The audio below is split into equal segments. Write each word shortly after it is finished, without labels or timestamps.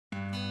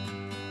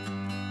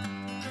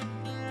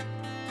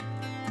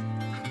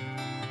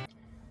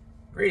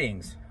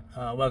Greetings.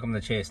 Welcome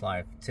to Chase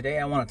Life. Today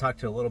I want to talk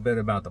to you a little bit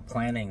about the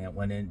planning that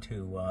went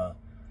into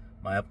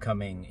my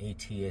upcoming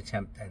AT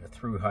attempt at a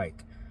through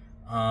hike.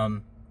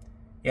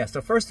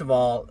 So first of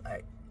all,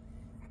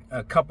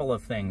 a couple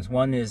of things.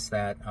 One is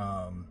that,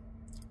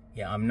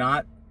 I'm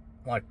not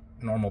like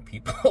normal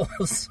people,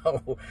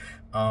 so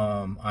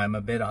I'm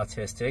a bit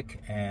autistic,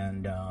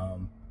 and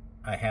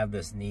I have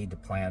this need to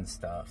plan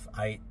stuff.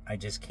 I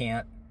just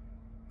can't,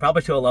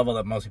 probably to a level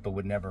that most people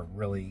would never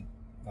really,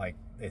 like,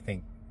 they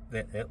think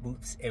that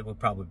it would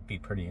probably be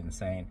pretty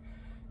insane.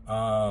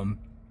 I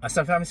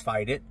sometimes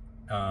fight it,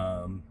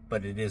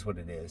 but it is what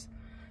it is.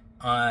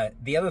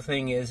 The other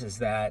thing is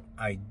that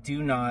I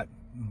do not,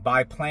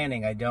 by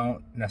planning, I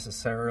don't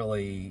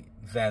necessarily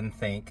then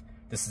think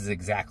this is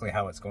exactly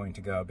how it's going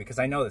to go, because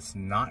I know it's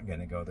not going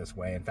to go this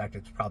way. In fact,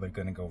 it's probably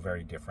going to go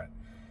very different.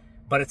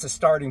 But it's a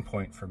starting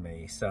point for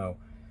me. So,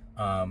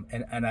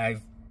 and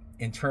I've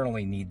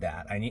internally need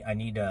that. I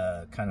need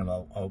a kind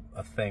of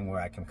a thing where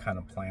I can kind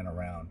of plan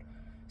around.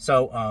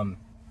 So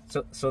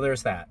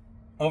there's that.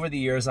 Over the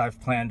years,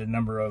 I've planned a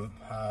number of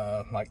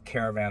like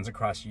caravans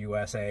across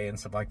USA and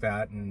stuff like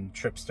that, and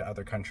trips to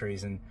other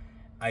countries, and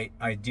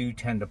I do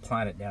tend to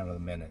plan it down to the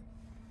minute.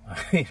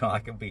 I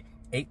could be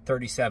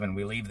 8:37,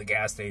 we leave the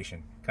gas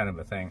station, kind of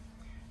a thing.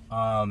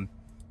 And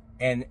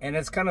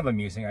it's kind of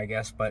amusing, I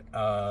guess, but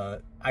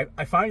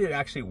I find it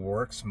actually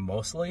works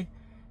mostly.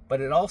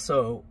 But I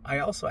also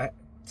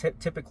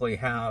typically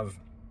have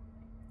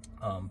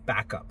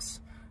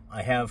backups.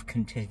 I have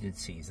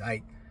contingencies.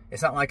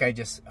 It's not like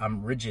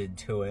I'm rigid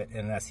to it,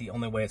 and that's the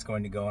only way it's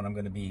going to go, and I'm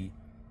going to be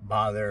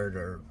bothered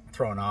or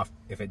thrown off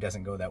if it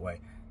doesn't go that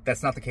way.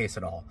 That's not the case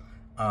at all.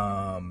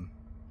 I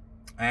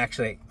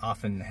actually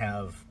often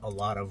have a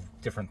lot of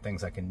different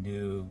things I can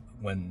do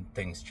when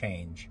things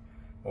change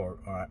or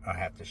I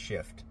have to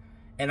shift.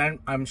 And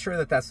I'm sure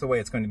that that's the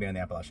way it's going to be on the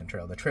Appalachian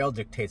Trail. The trail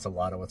dictates a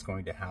lot of what's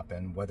going to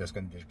happen, weather's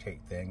going to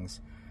dictate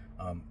things.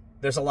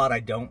 There's a lot I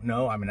don't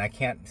know. I mean, I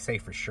can't say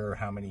for sure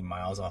how many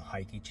miles I'll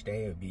hike each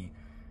day. It would be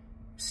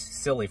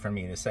silly for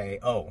me to say,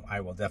 oh,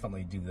 I will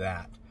definitely do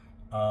that.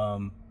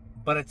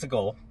 But it's a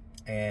goal,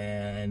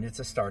 and it's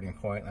a starting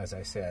point, as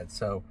I said.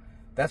 So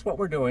that's what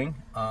we're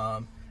doing.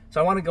 So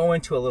I want to go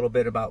into a little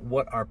bit about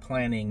what our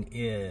planning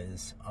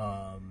is.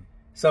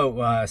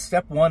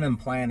 Step one in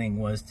planning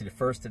was to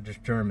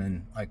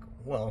determine, like,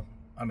 well,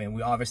 I mean,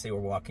 we obviously were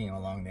walking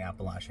along the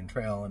Appalachian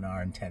Trail, and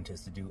our intent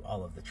is to do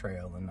all of the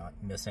trail and not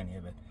miss any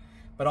of it.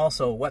 But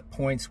also, what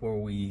points were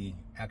we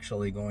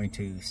actually going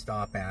to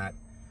stop at?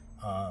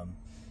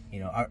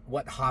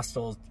 What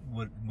hostels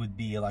would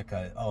be like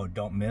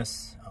don't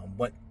miss?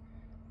 What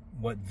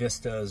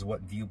vistas,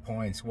 what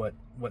viewpoints, what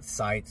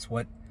sites,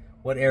 what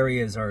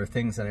areas are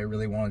things that I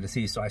really wanted to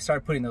see. So I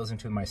started putting those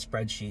into my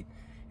spreadsheet,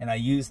 and I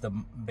used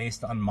them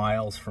based on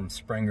miles from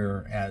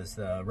Springer as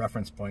the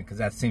reference point, because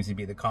that seems to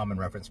be the common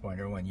reference point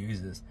everyone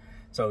uses.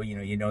 So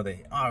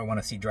I want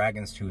to see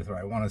Dragon's Tooth, or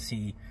I want to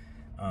see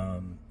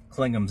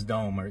Klingham's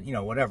Dome, or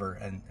whatever.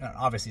 And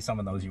obviously some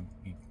of those you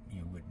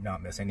would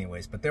not miss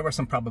anyways, but there were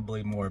some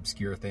probably more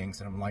obscure things,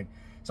 and I'm like,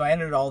 so I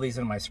entered all these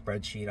in my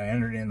spreadsheet. I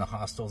entered in the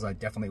hostels I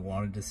definitely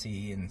wanted to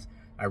see, and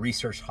I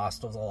researched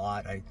hostels a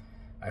lot. I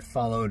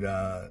followed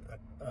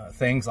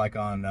things like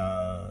on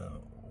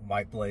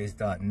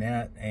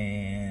whiteblaze.net,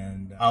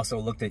 and I also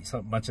looked at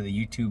a bunch of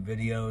the YouTube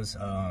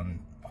videos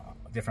on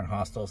different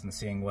hostels and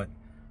seeing what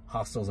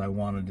hostels I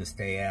wanted to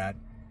stay at.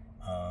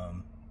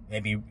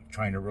 Maybe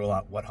trying to rule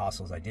out what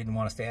hostels I didn't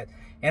want to stay at.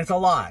 And it's a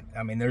lot.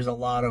 I mean, there's a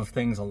lot of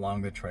things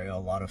along the trail,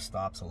 a lot of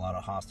stops, a lot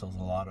of hostels,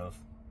 a lot of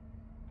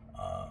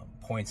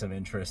points of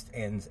interest.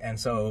 And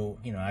so,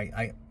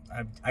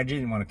 I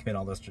didn't want to commit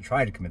all this to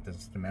try to commit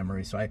this to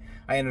memory. So I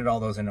entered all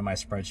those into my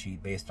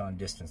spreadsheet based on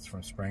distance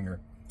from Springer.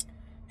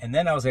 And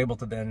then I was able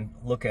to then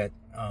look at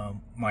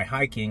my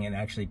hiking and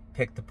actually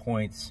pick the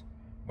points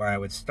where I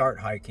would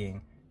start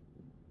hiking.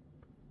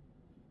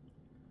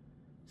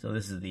 So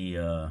this is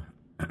the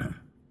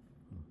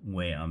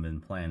way I've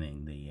been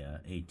planning the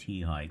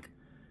AT hike.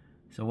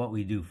 So what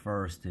we do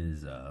first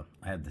is I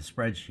have the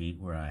spreadsheet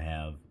where I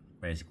have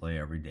basically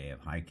every day of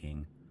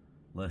hiking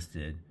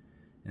listed.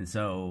 And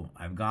so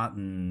I've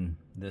gotten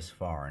this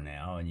far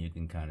now, and you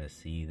can kind of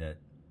see that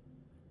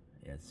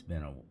it's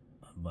been a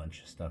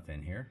bunch of stuff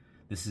in here.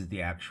 This is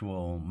the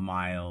actual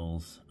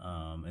miles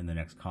in the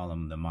next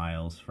column, the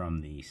miles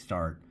from the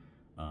start.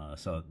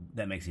 So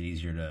that makes it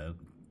easier to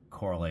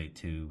correlate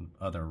to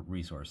other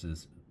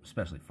resources,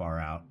 especially far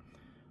out.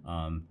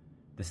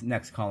 This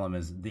next column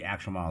is the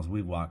actual miles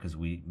we've walked, because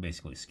we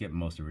basically skipped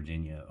most of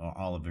Virginia, or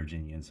all of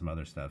Virginia, and some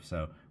other stuff.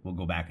 So we'll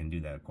go back and do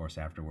that, of course,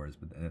 afterwards,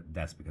 but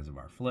that's because of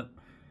our flip.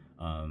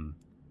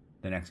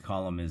 The next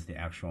column is the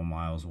actual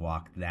miles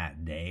walked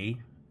that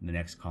day. The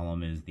next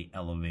column is the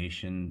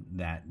elevation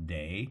that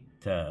day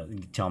to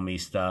tell me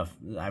stuff.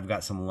 I've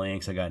got some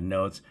links, I got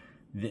notes.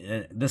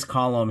 This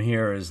column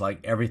here is like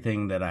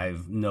everything that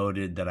I've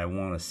noted that I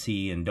want to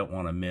see and don't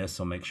want to miss.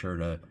 So make sure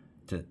to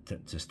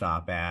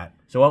stop at.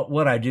 So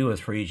what I do is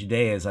for each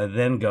day is I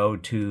then go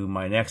to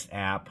my next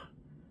app,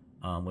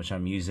 which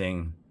I'm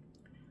using,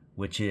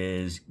 which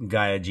is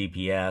GAIA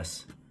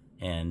GPS.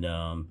 And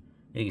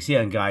you can see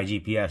on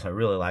GAIA GPS, I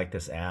really like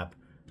this app.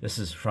 This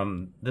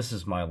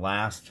is my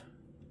last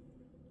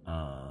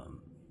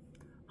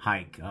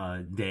hike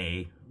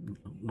day,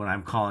 what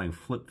I'm calling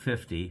Flip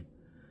 50,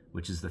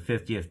 which is the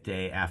 50th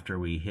day after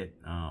we hit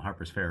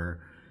Harper's Ferry.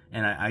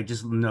 And I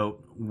just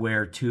note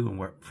where to and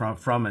where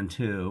from and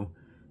to,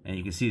 and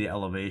you can see the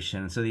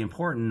elevation. So the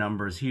important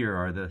numbers here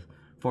are the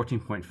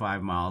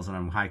 14.5 miles, and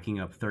I'm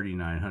hiking up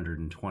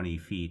 3,920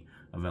 feet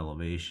of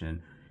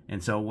elevation.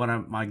 And so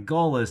my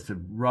goal is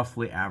to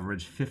roughly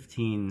average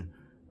 15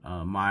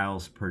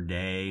 miles per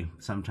day,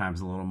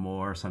 sometimes a little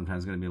more,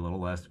 sometimes going to be a little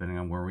less depending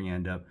on where we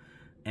end up,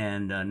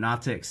 and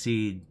not to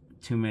exceed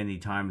too many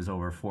times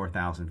over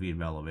 4,000 feet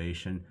of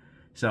elevation.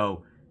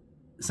 So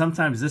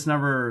sometimes this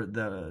number,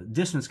 the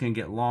distance can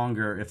get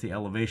longer if the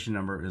elevation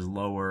number is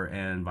lower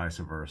and vice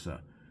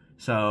versa.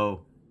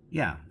 So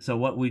yeah, so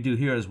what we do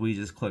here is we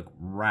just click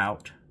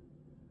route,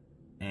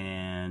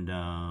 and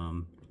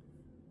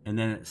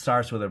then it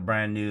starts with a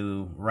brand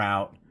new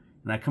route.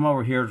 And I come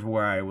over here to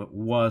where I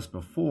was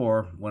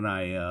before when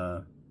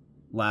I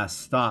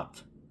last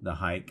stopped the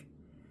hike,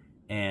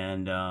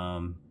 and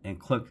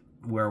click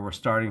where we're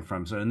starting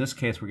from. So in this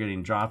case, we're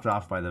getting dropped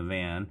off by the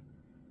van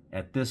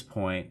at this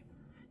point,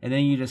 and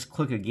then you just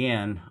click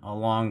again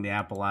along the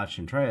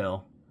Appalachian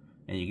Trail,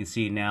 and you can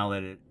see now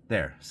that it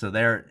there. So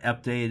they're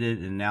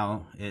updated, and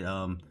now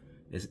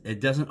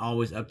it doesn't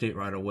always update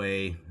right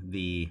away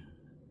the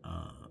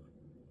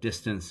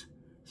distance,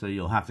 so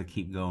you'll have to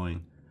keep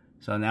going.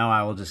 So now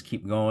I will just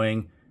keep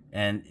going,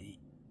 and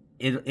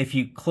if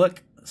you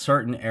click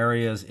certain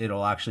areas,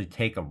 it'll actually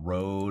take a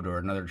road or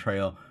another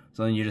trail.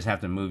 So then you just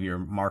have to move your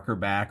marker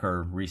back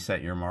or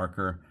reset your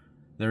marker.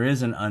 There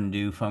is an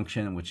undo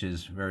function, which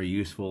is very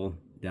useful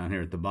down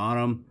here at the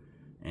bottom.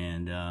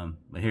 And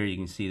but here you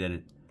can see that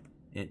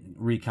it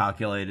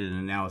recalculated,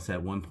 and now it's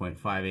at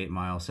 1.58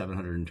 miles,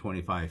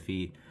 725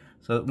 feet.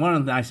 So one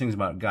of the nice things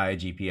about GAIA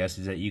GPS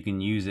is that you can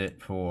use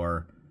it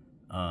for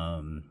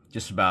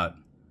just about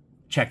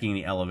checking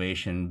the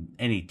elevation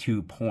any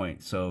 2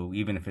 points. So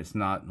even if it's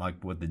not like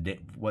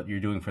what you're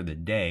doing for the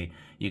day,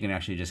 you can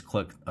actually just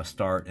click a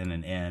start and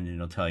an end, and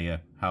it'll tell you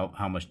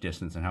how much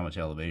distance and how much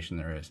elevation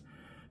there is.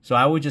 So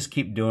I would just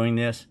keep doing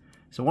this.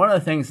 So one of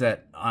the things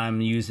that I'm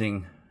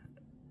using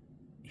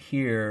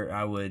here,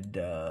 I would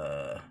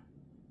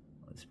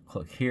let's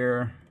click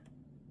here,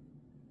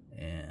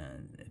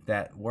 and if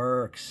that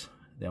works,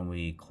 then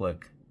we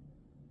click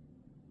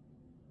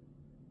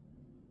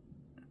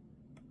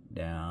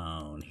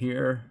down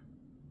here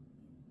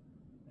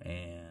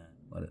and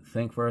let it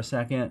think for a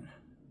second.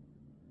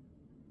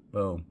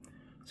 Boom.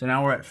 So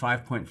now we're at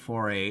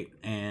 5.48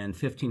 and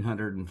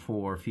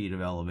 1,504 feet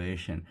of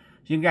elevation.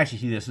 So you can actually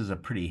see this is a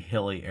pretty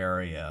hilly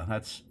area.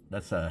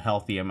 That's a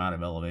healthy amount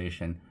of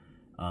elevation.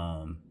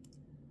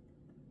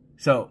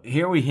 So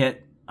here we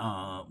hit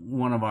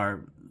one of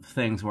our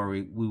things where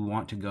we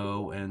want to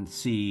go and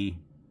see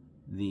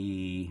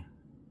the,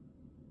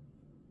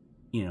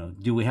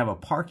 do we have a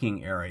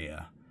parking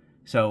area?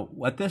 So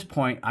at this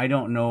point, I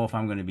don't know if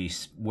I'm going to be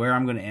where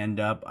I'm going to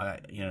end up.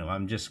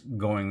 I'm just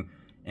going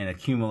and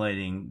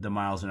accumulating the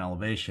miles in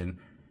elevation,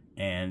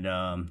 and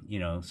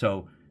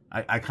so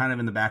I kind of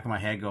in the back of my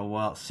head go,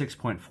 well,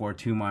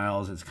 6.42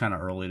 miles. It's kind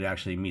of early to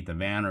actually meet the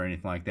van or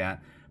anything like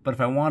that. But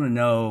if I want to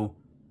know,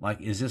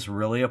 like, is this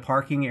really a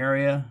parking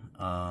area?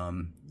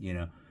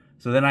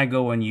 So then I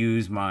go and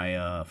use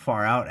my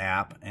FAROUT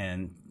app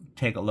and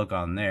take a look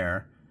on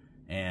there,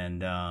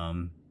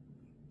 and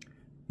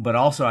but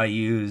also I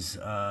use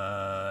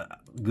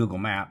Google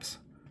Maps.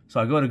 So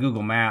I go to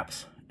Google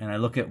Maps and I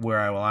look at where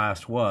I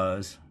last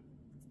was.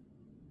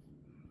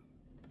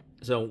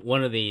 So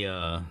one of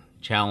the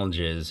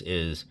challenges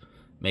is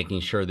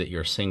making sure that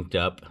you're synced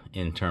up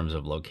in terms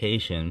of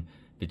location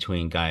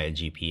between GAIA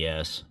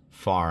GPS,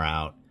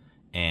 FAROUT,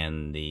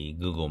 and the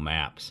Google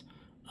Maps.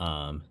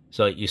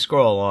 So you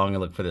scroll along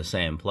and look for the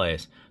same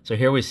place. So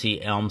here we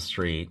see Elm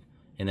Street,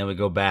 and then we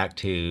go back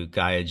to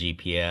GAIA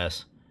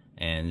GPS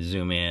and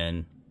zoom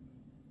in,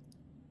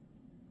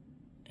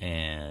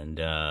 and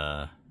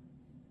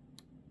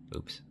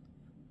oops,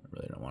 I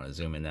really don't want to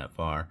zoom in that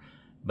far,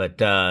 but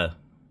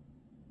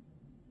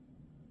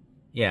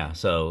yeah,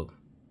 so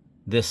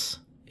this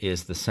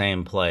is the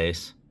same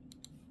place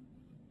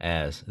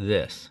as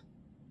this.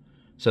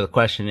 So the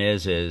question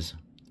is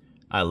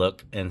I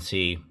look and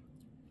see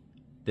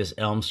this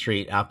Elm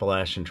Street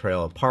Appalachian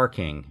Trail of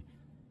parking.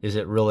 Is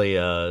it really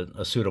a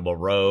suitable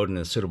road and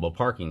a suitable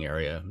parking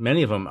area?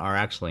 Many of them are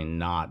actually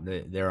not.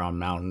 They're on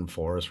mountain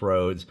forest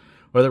roads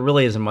where there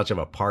really isn't much of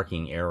a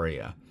parking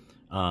area.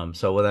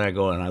 So then I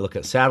go and I look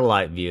at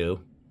satellite view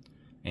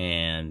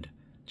and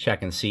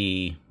check and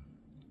see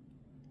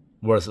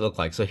what does it look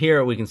like. So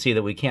here we can see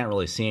that we can't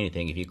really see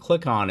anything. If you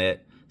click on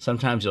it,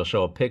 sometimes you'll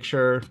show a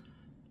picture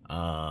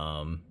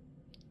of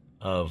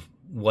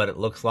what it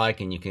looks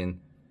like, and you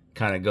can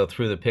kind of go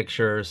through the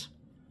pictures.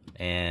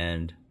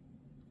 And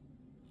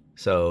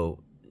so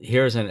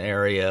here's an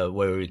area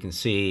where we can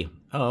see,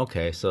 oh,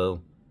 okay,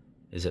 so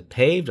is it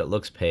paved? It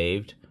looks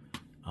paved.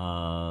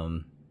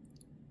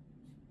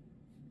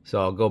 So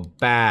I'll go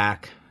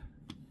back,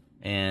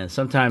 and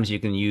sometimes you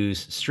can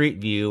use Street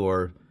View,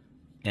 or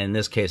in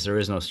this case there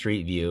is no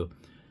Street View.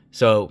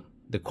 So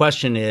the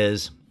question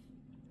is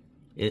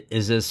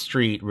this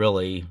street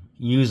really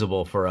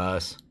usable for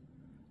us?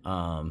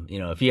 You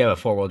know, if you have a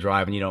four-wheel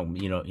drive and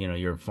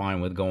you're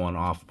fine with going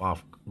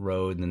off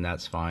road, then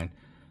that's fine.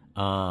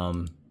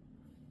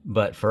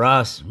 But for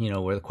us, you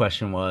know, where the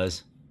question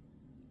was,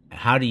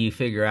 how do you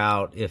figure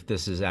out if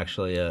this is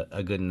actually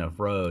a good enough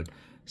road?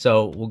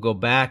 So we'll go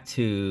back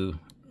to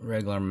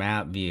regular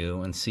map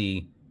view and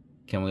see,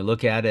 can we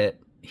look at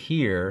it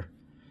here,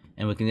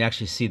 and we can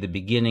actually see the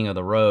beginning of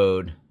the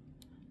road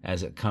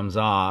as it comes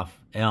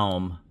off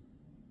Elm.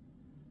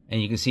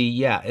 And you can see,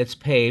 yeah, it's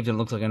paved and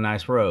looks like a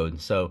nice road.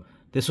 So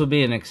this would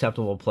be an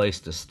acceptable place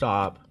to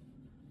stop.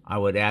 I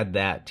would add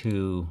that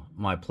to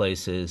my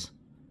places.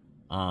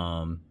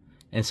 And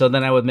so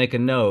then I would make a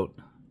note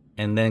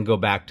and then go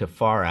back to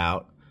far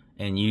out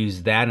and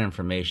use that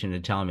information to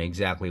tell me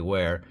exactly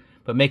where.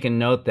 But make a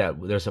note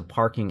that there's a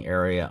parking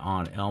area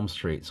on Elm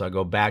Street. So I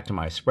go back to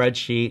my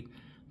spreadsheet.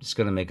 I'm just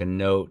going to make a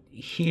note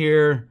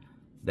here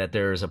that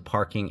there is a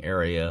parking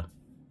area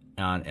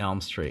on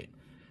Elm Street.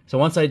 So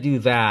once I do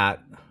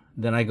that,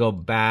 then I go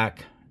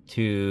back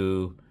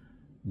to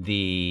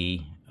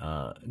the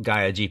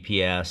GAIA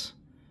GPS,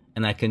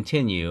 and I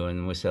continue,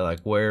 and we say, like,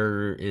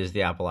 where is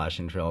the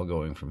Appalachian Trail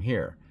going from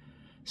here?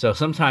 So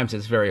sometimes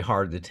it's very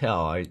hard to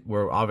tell.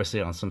 We're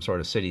obviously on some sort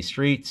of city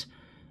streets.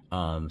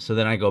 So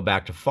then I go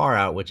back to far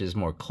out, which is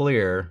more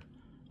clear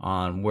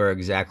on where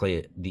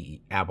exactly the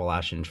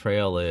Appalachian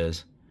Trail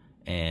is,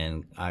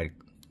 and I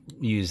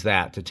use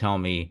that to tell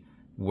me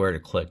where to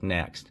click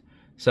next.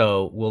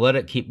 So we'll let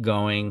it keep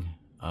going.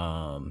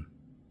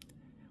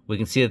 We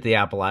can see that the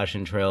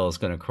Appalachian Trail is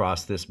going to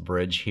cross this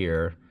bridge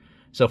here.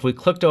 So if we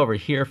clicked over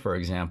here, for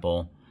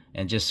example,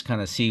 and just kind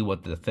of see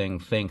what the thing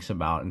thinks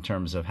about in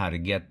terms of how to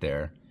get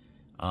there,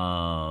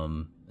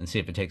 and see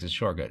if it takes a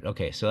shortcut.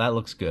 Okay, so that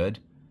looks good.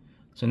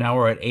 So now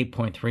we're at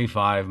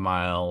 8.35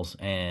 miles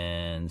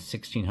and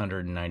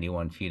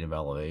 1,691 feet of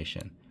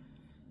elevation.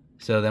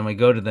 So then we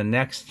go to the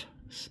next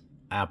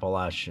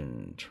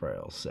Appalachian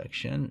Trail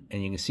section,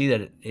 and you can see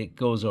that it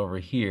goes over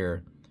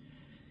here.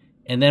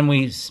 And then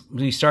we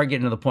start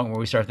getting to the point where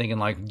we start thinking,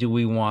 like, do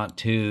we want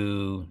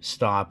to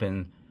stop,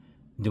 and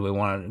do we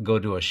want to go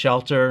to a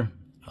shelter?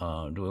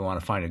 Do we want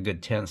to find a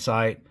good tent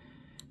site?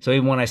 So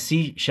even when I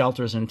see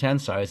shelters and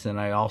tent sites, then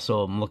I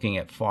also am looking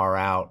at far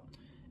out.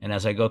 And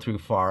as I go through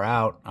far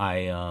out,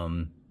 I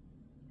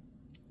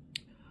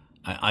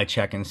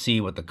check and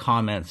see what the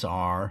comments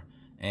are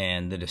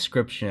and the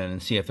description,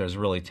 and see if there's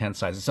really tent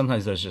sites. And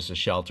sometimes there's just a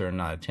shelter and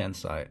not a tent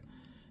site.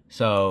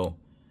 So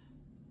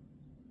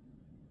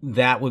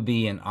that would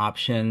be an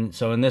option.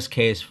 So in this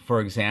case,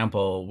 for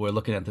example, we're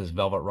looking at this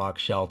Velvet Rock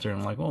shelter, and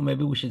I'm like, well,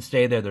 maybe we should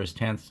stay there. There's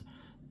tents,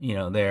 you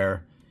know,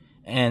 there.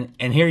 And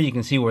here you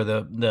can see where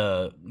the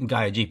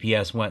GAIA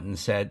GPS went and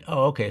said,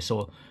 oh, okay,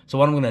 so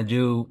what I'm going to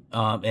do,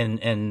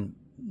 and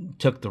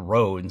took the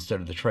road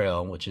instead of the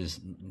trail, which is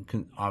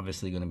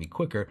obviously going to be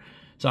quicker.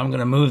 So I'm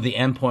going to move the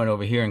endpoint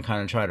over here and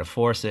kind of try to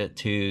force it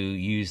to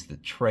use the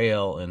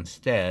trail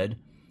instead,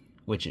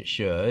 which it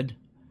should.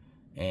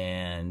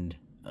 And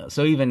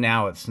so even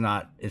now it's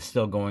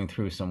still going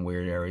through some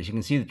weird areas. You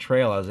can see the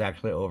trail is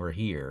actually over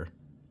here.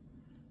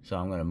 So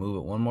I'm going to move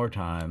it one more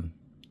time.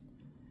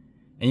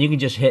 And you can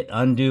just hit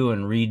undo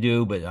and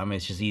redo, but I mean,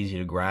 it's just easy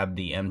to grab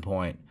the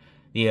endpoint.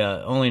 The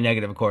only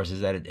negative, of course,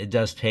 is that it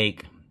does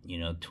take, you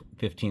know,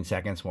 15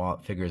 seconds while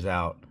it figures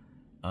out.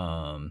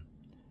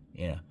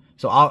 Yeah.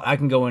 So I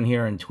can go in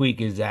here and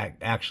tweak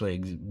actually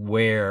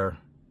where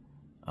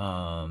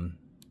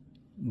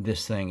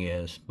this thing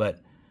is. But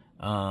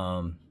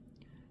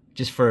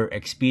just for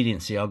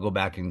expediency, I'll go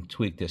back and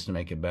tweak this to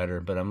make it better.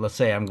 But let's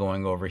say I'm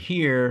going over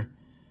here,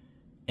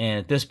 and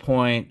at this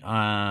point,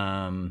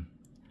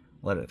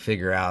 let it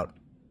figure out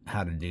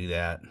how to do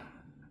that.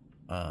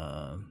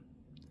 And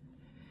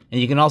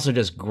you can also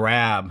just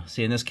grab,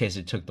 see, in this case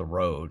it took the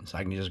road, so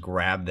I can just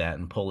grab that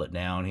and pull it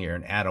down here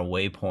and add a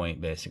waypoint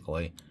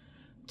basically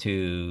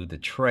to the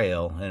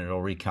trail, and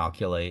it'll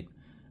recalculate.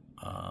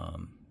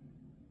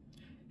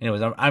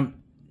 Anyways,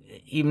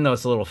 even though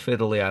it's a little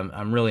fiddly,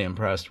 I'm really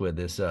impressed with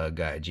this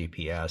GAIA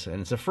GPS,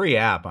 and it's a free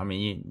app. I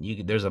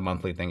mean, there's a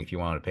monthly thing if you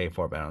want to pay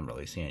for it, but I don't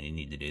really see any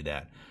need to do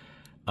that.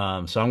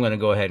 So I'm going to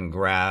go ahead and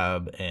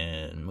grab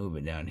and move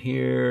it down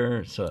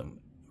here so it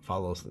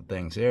follows the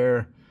things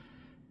there.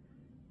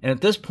 And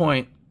at this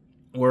point,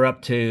 we're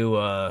up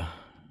to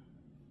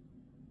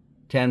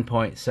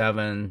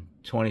 10.7,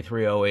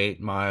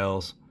 2308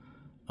 miles.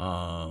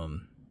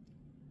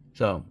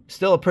 So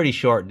still a pretty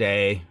short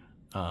day.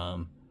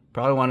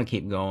 Probably want to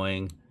keep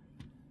going.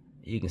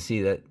 You can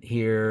see that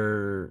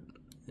here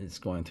it's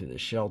going through the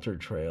shelter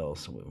trail,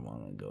 so we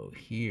want to go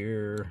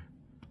here.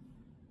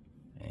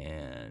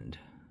 And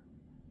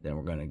then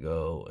we're going to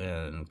go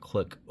and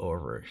click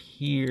over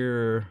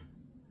here.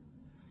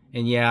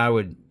 And yeah, I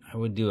would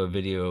do a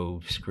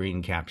video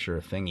screen capture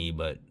thingy,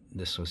 but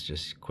this was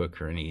just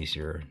quicker and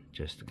easier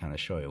just to kind of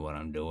show you what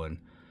I'm doing.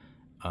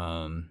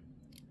 So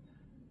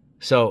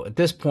at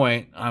this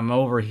point, I'm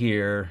over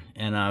here,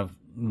 and I've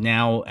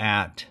now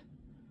at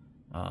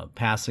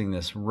passing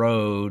this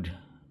road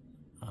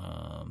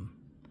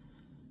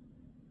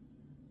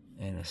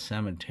in a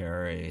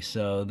cemetery.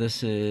 So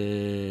this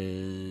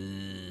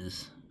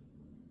is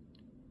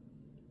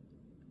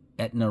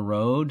Etna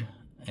Road,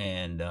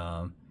 and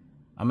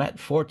I'm at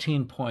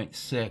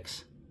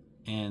 14.6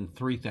 and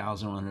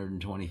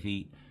 3,120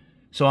 feet.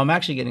 So I'm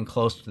actually getting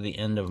close to the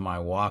end of my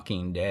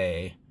walking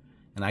day,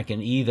 and I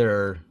can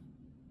either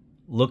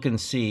look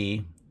and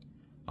see,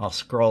 I'll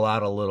scroll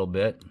out a little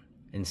bit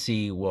and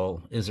see,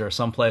 well, is there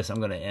someplace I'm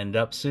going to end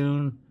up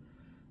soon?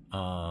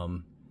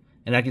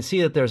 And I can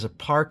see that there's a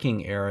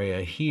parking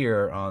area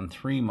here on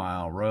 3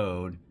 Mile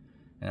Road,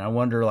 and I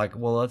wonder, like,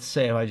 well, let's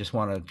say if I just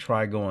want to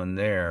try going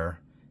there,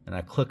 and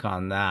I click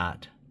on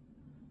that,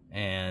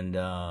 and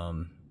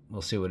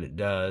we'll see what it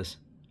does.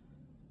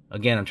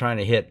 Again, I'm trying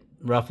to hit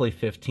roughly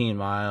 15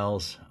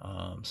 miles.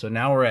 So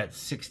now we're at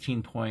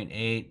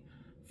 16.8,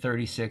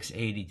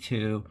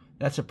 3682.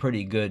 That's a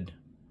pretty good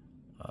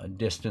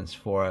distance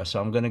for us. So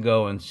I'm going to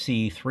go and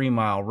see 3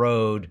 Mile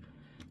Road,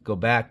 go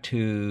back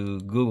to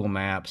Google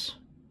Maps,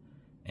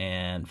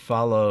 and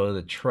follow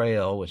the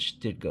trail, which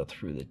did go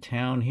through the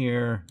town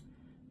here,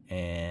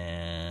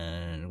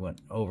 and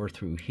went over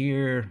through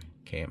here,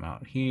 came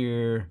out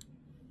here,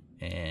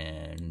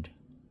 and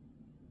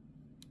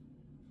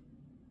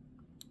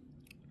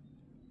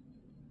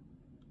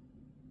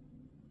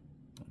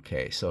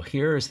okay, so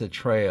here's the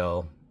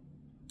trail.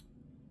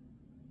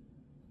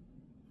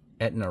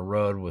 Etna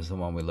Road was the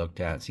one we looked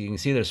at. So you can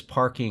see there's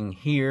parking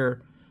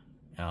here,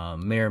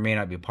 may or may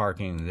not be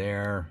parking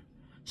there.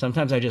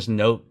 Sometimes I just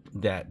note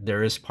that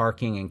there is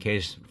parking in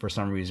case for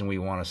some reason we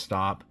want to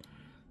stop.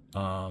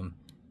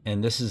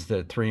 And this is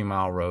the 3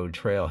 Mile Road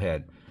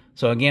trailhead.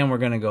 So again, we're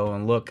going to go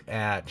and look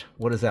at,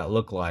 what does that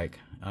look like?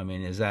 I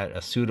mean, is that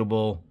a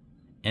suitable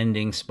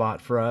ending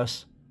spot for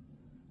us?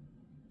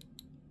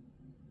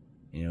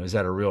 You know, is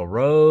that a real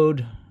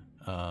road?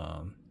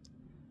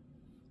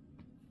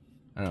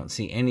 I don't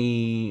see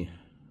any.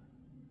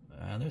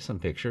 There's some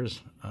pictures.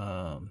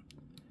 Are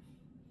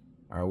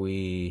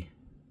we?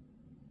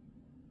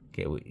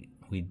 Okay,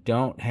 we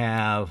don't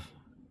have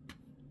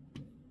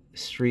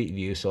street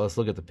view, so let's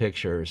look at the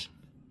pictures.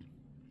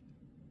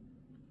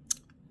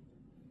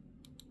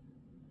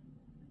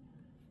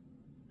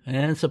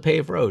 And it's a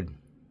paved road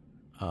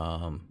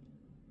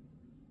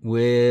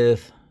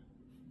with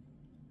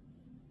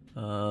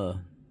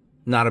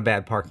not a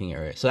bad parking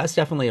area. So that's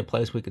definitely a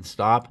place we could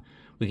stop.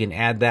 We can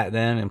add that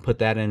then and put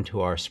that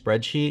into our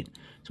spreadsheet.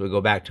 So we go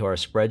back to our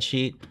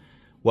spreadsheet.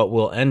 What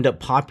we'll end up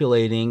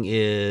populating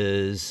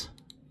is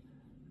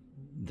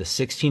the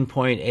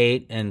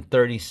 16.8 and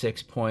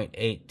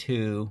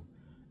 36.82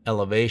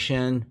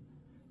 elevation,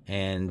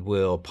 and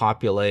we'll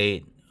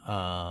populate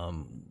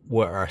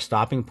where our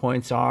stopping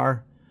points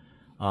are.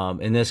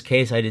 In this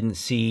case, I didn't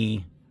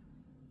see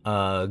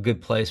a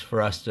good place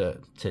for us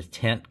to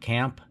tent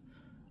camp.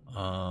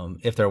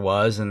 If there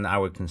was, and I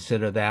would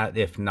consider that.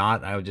 If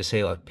not, I would just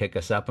say, like, pick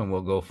us up and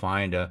we'll go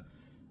find a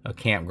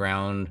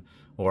campground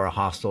or a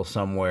hostel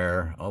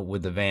somewhere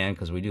with the van,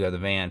 because we do have the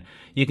van.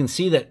 You can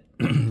see that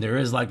there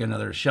is like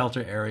another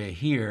shelter area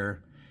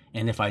here,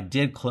 and if I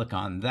did click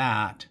on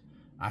that,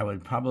 I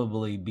would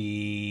probably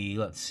be,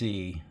 let's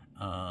see,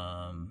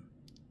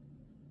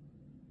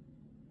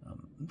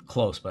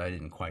 close, but I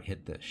didn't quite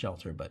hit the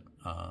shelter. But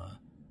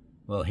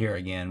well, here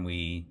again,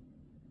 we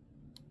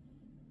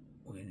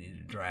need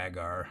to drag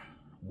our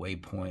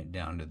waypoint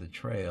down to the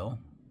trail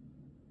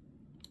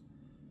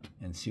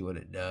and see what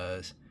it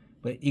does.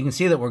 But you can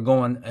see that we're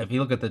going, if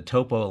you look at the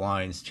topo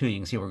lines too, you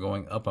can see we're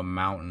going up a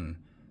mountain.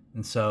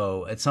 And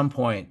so at some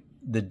point,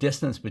 the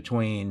distance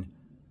between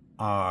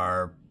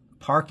our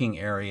parking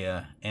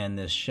area and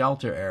this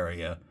shelter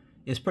area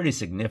is pretty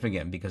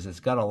significant because it's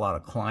got a lot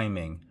of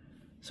climbing.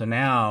 So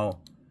now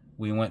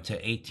we went to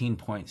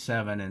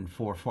 18.7 and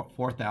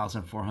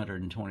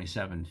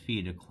 4,427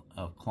 feet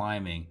of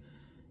climbing.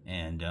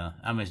 And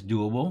I mean, it's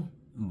doable,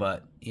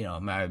 but you know,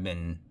 it might have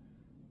been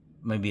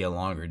maybe a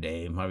longer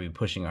day, might be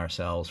pushing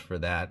ourselves for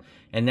that.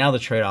 And now the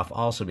trade-off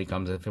also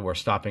becomes, if we're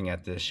stopping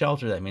at the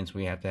shelter, that means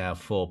we have to have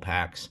full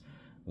packs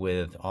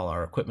with all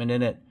our equipment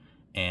in it.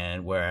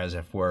 And whereas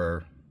if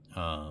we're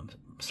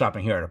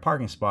stopping here at a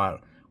parking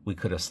spot, we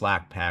could have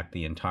slack packed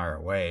the entire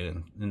way,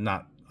 and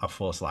not a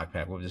full slack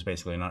pack. We're just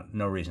basically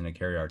no reason to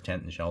carry our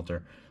tent and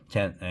shelter,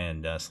 tent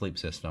and sleep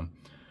system.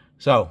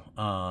 So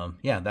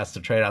yeah, that's the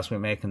trade-offs we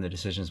make and the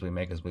decisions we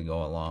make as we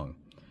go along.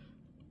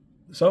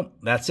 So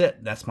that's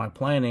it. That's my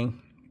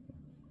planning.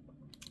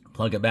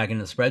 Plug it back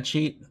into the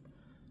spreadsheet,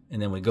 and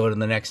then we go to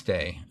the next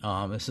day.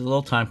 This is a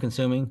little time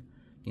consuming.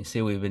 You can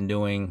see we've been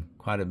doing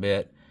quite a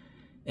bit.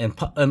 And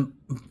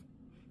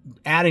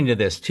adding to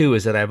this too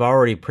is that I've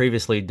already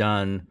previously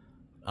done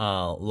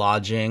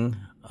lodging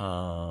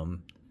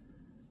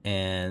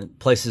and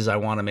places I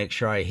want to make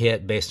sure I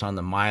hit based on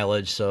the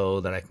mileage so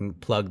that I can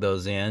plug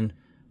those in.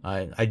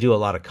 I do a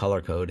lot of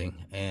color coding,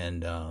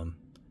 and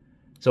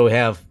so we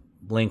have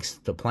links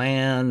to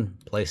plan,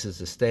 places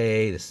to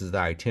stay. This is the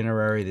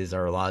itinerary. These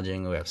are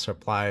lodging. We have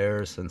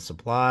suppliers and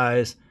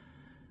supplies.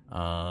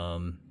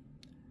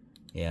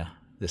 Yeah,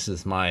 this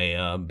is my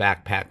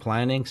backpack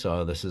planning.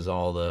 So this is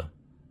all the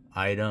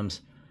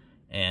items.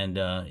 And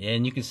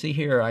you can see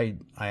here, I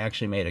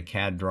actually made a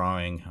CAD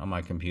drawing on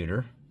my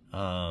computer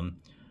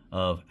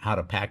of how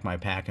to pack my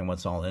pack and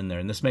what's all in there.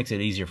 And this makes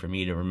it easier for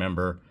me to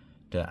remember.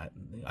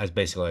 It's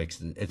basically like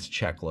it's a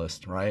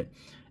checklist, right?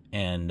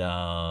 And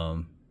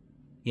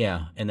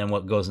yeah, and then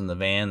what goes in the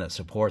van that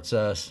supports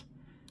us,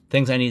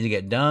 things I need to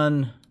get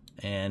done,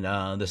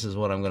 and this is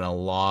what I'm going to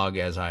log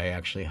as I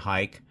actually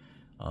hike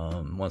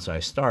once I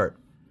start.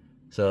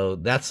 So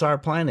that's our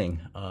planning.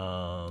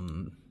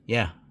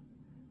 Yeah,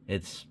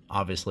 it's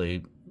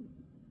obviously,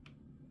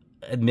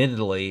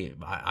 admittedly,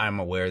 I'm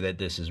aware that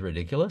this is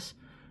ridiculous,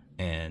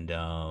 and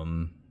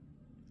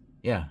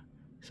yeah.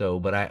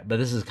 So, but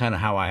this is kind of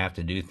how I have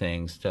to do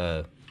things.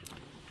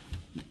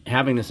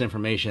 Having this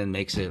information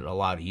makes it a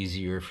lot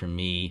easier for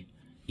me,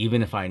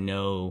 even if I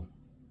know,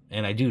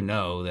 and I do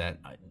know that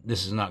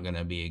this is not going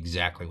to be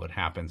exactly what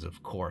happens,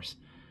 of course.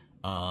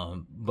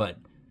 But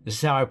this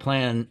is how I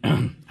plan.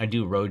 I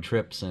do road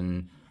trips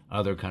and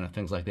other kind of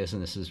things like this,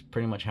 and this is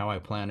pretty much how I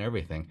plan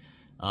everything.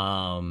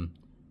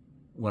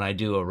 When I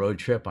do a road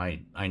trip,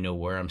 I know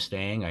where I'm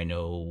staying. I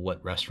know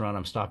what restaurant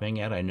I'm stopping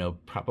at. I know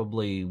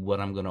probably what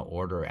I'm going to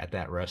order at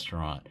that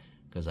restaurant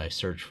because I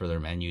search for their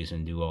menus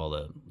and do all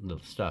the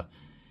stuff.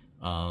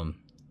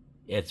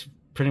 It's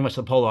pretty much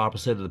the polar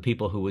opposite of the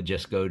people who would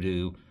just go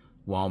to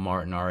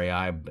Walmart and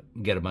REI,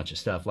 get a bunch of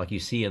stuff like you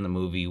see in the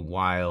movie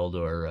Wild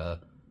or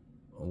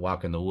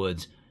Walk in the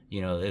Woods.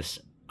 You know,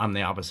 I'm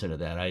the opposite of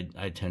that.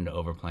 I tend to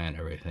overplan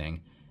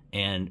everything.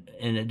 And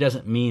it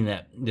doesn't mean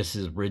that this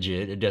is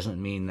rigid. It doesn't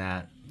mean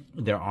that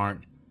there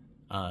aren't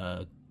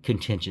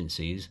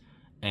contingencies.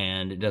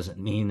 And it doesn't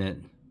mean that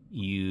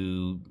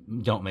you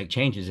don't make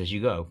changes as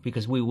you go,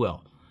 because we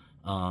will.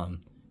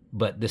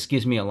 But this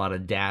gives me a lot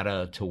of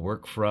data to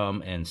work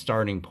from and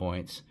starting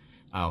points.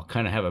 I'll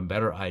kind of have a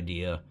better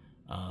idea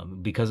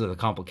because of the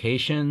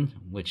complication,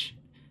 which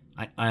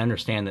I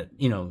understand that,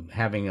 you know,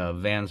 having a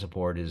van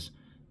support is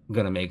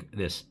going to make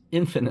this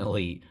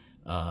infinitely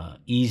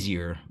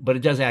easier, but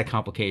it does add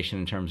complication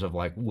in terms of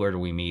like, where do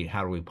we meet?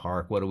 How do we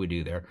park? What do we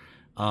do there?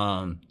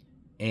 And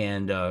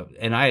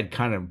I had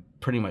kind of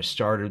pretty much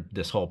started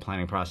this whole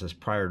planning process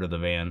prior to the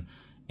van,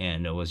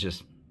 and it was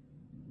just,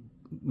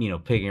 you know,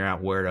 figuring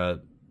out where to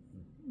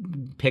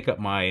pick up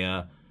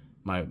my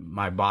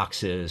my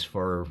boxes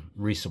for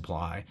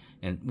resupply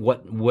and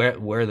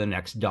where the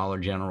next Dollar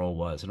General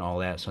was and all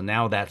that. So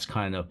now that's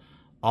kind of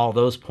all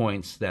those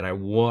points that I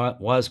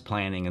was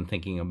planning and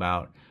thinking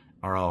about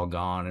are all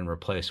gone and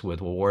replaced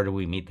with, well, where do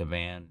we meet the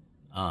van?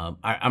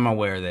 I'm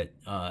aware that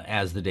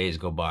as the days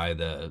go by,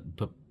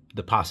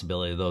 the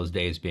possibility of those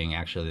days being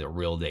actually the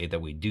real date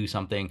that we do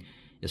something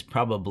is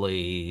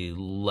probably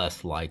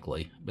less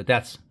likely. But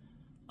that's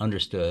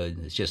understood.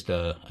 It's just,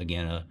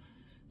 again,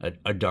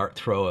 a dart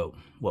throw at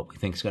what we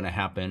think is going to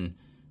happen.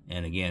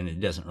 And again,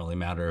 it doesn't really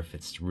matter if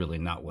it's really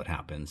not what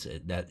happens.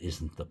 That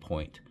isn't the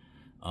point.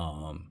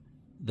 One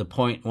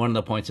of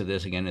the points of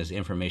this, again, is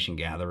information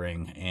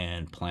gathering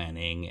and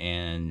planning,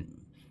 and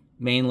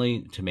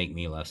mainly to make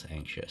me less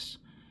anxious.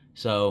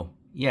 So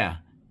yeah,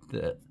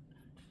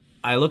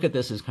 I look at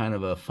this as kind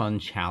of a fun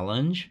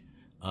challenge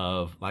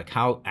of like,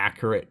 how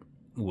accurate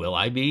will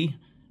I be?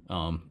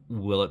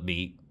 Will it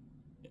be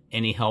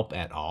any help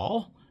at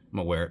all? I'm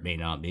aware it may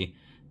not be.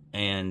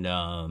 And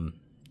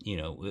you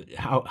know,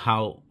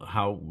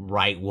 how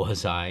right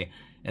was I?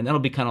 And that'll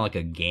be kind of like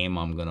a game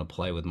I'm going to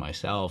play with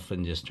myself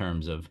in just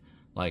terms of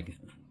like,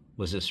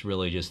 was this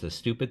really just a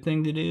stupid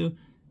thing to do?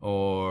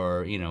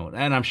 Or, you know,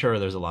 and I'm sure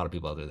there's a lot of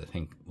people out there that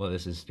think, well,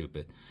 this is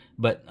stupid.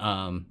 But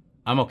I'm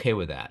okay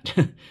with that.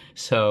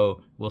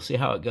 So we'll see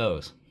how it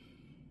goes.